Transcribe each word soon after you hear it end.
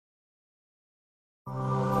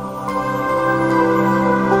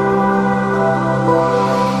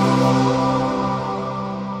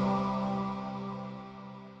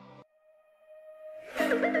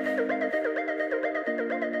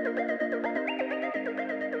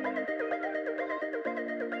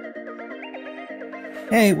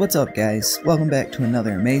Hey, what's up guys? Welcome back to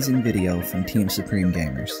another amazing video from Team Supreme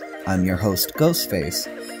Gamers. I'm your host Ghostface,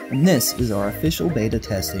 and this is our official beta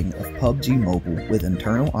testing of PUBG Mobile with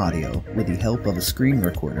internal audio with the help of a screen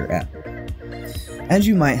recorder app. As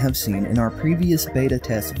you might have seen in our previous beta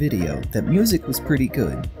test video, that music was pretty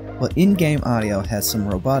good, but in-game audio has some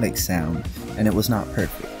robotic sound and it was not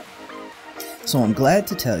perfect. So I'm glad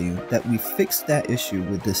to tell you that we fixed that issue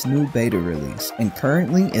with this new beta release, and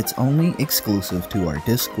currently it's only exclusive to our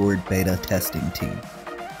Discord beta testing team.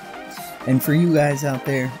 And for you guys out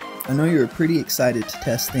there, I know you're pretty excited to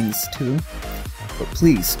test things too, but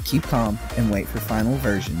please keep calm and wait for final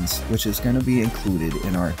versions, which is going to be included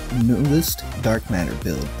in our newest Darkmatter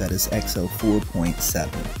build, that is Exo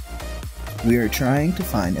 4.7. We are trying to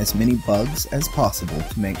find as many bugs as possible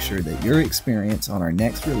to make sure that your experience on our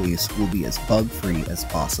next release will be as bug-free as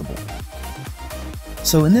possible.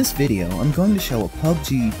 So in this video, I'm going to show a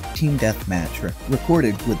PUBG Team Deathmatch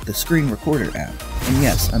recorded with the screen recorder app. And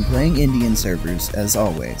yes, I'm playing Indian servers as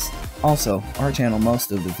always. Also, our channel,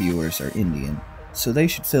 most of the viewers are Indian, so they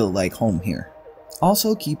should feel like home here.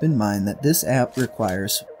 Also keep in mind that this app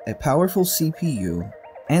requires a powerful CPU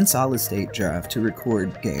and solid-state drive to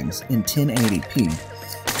record games in 1080p,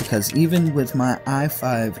 because even with my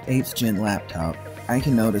i5 8th gen laptop, I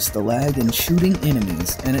can notice the lag in shooting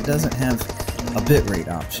enemies, and it doesn't have a bitrate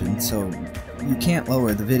option, so you can't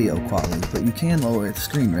lower the video quality, but you can lower the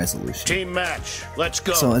screen resolution. Team match, let's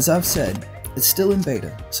go! So as I've said, it's still in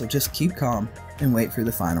beta, so just keep calm and wait for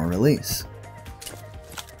the final release.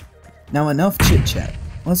 Now enough chit-chat,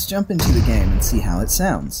 let's jump into the game and see how it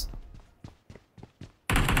sounds.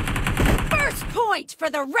 Point for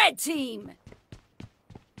the red team!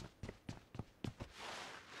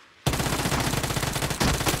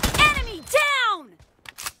 Enemy down!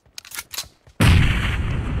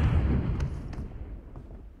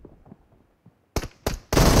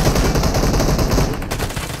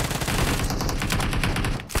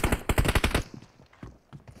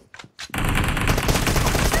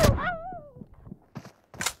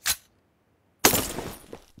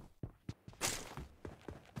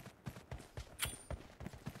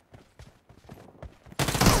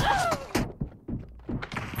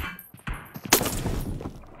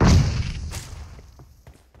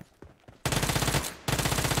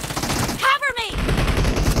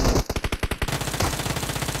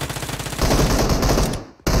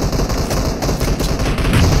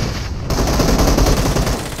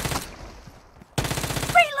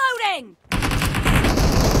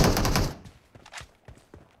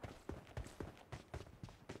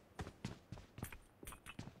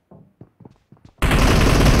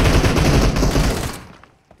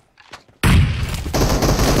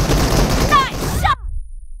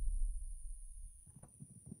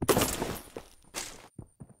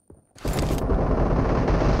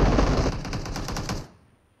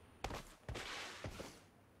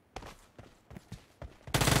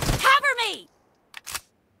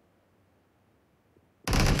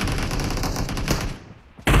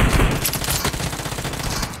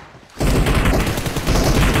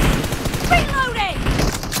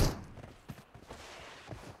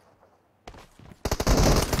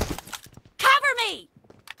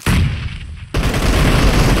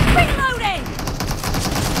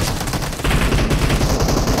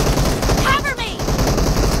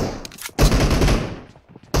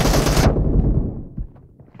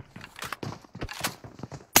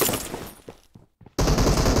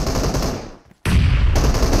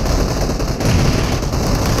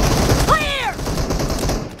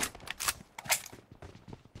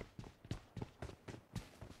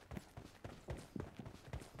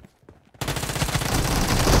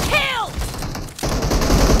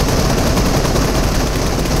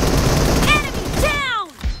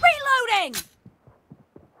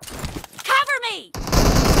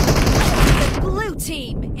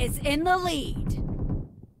 Is in the lead.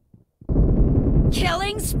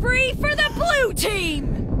 Killing spree for the blue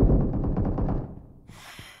team!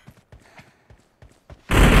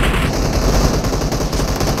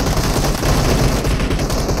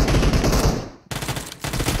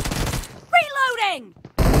 Reloading!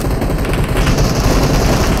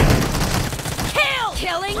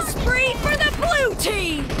 Killing spree for the blue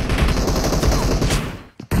team!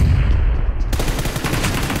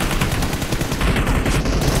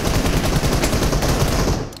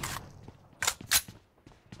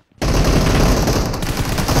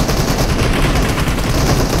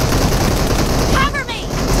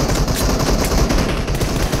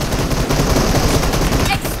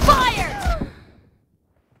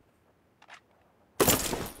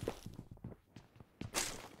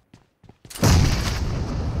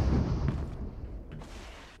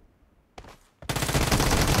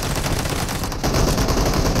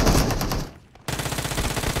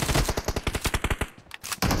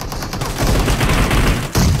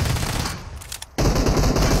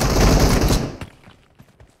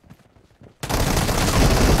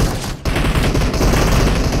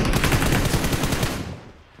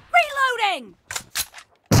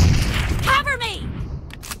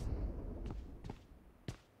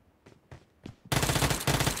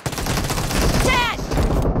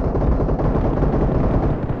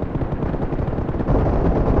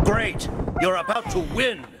 You're about to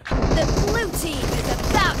win! The blue team is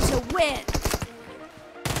about to win!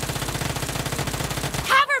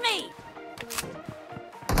 Cover me!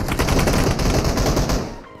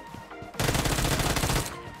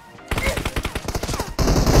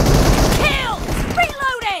 Kill!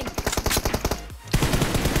 Reloading!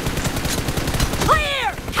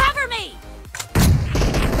 Clear! Cover me!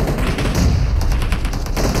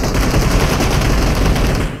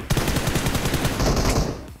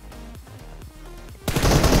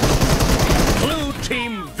 Blue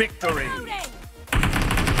team victory!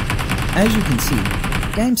 As you can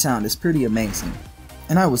see, game sound is pretty amazing,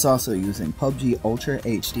 and I was also using PUBG Ultra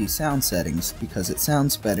HD sound settings because it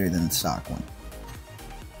sounds better than the stock one.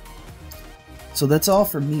 So that's all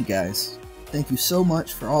from me, guys. Thank you so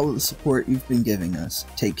much for all of the support you've been giving us.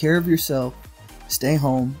 Take care of yourself, stay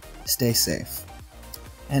home, stay safe.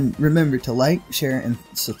 And remember to like, share, and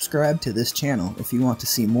subscribe to this channel if you want to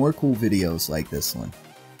see more cool videos like this one.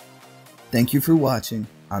 Thank you for watching.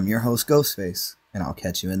 I'm your host Ghostface, and I'll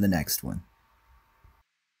catch you in the next one.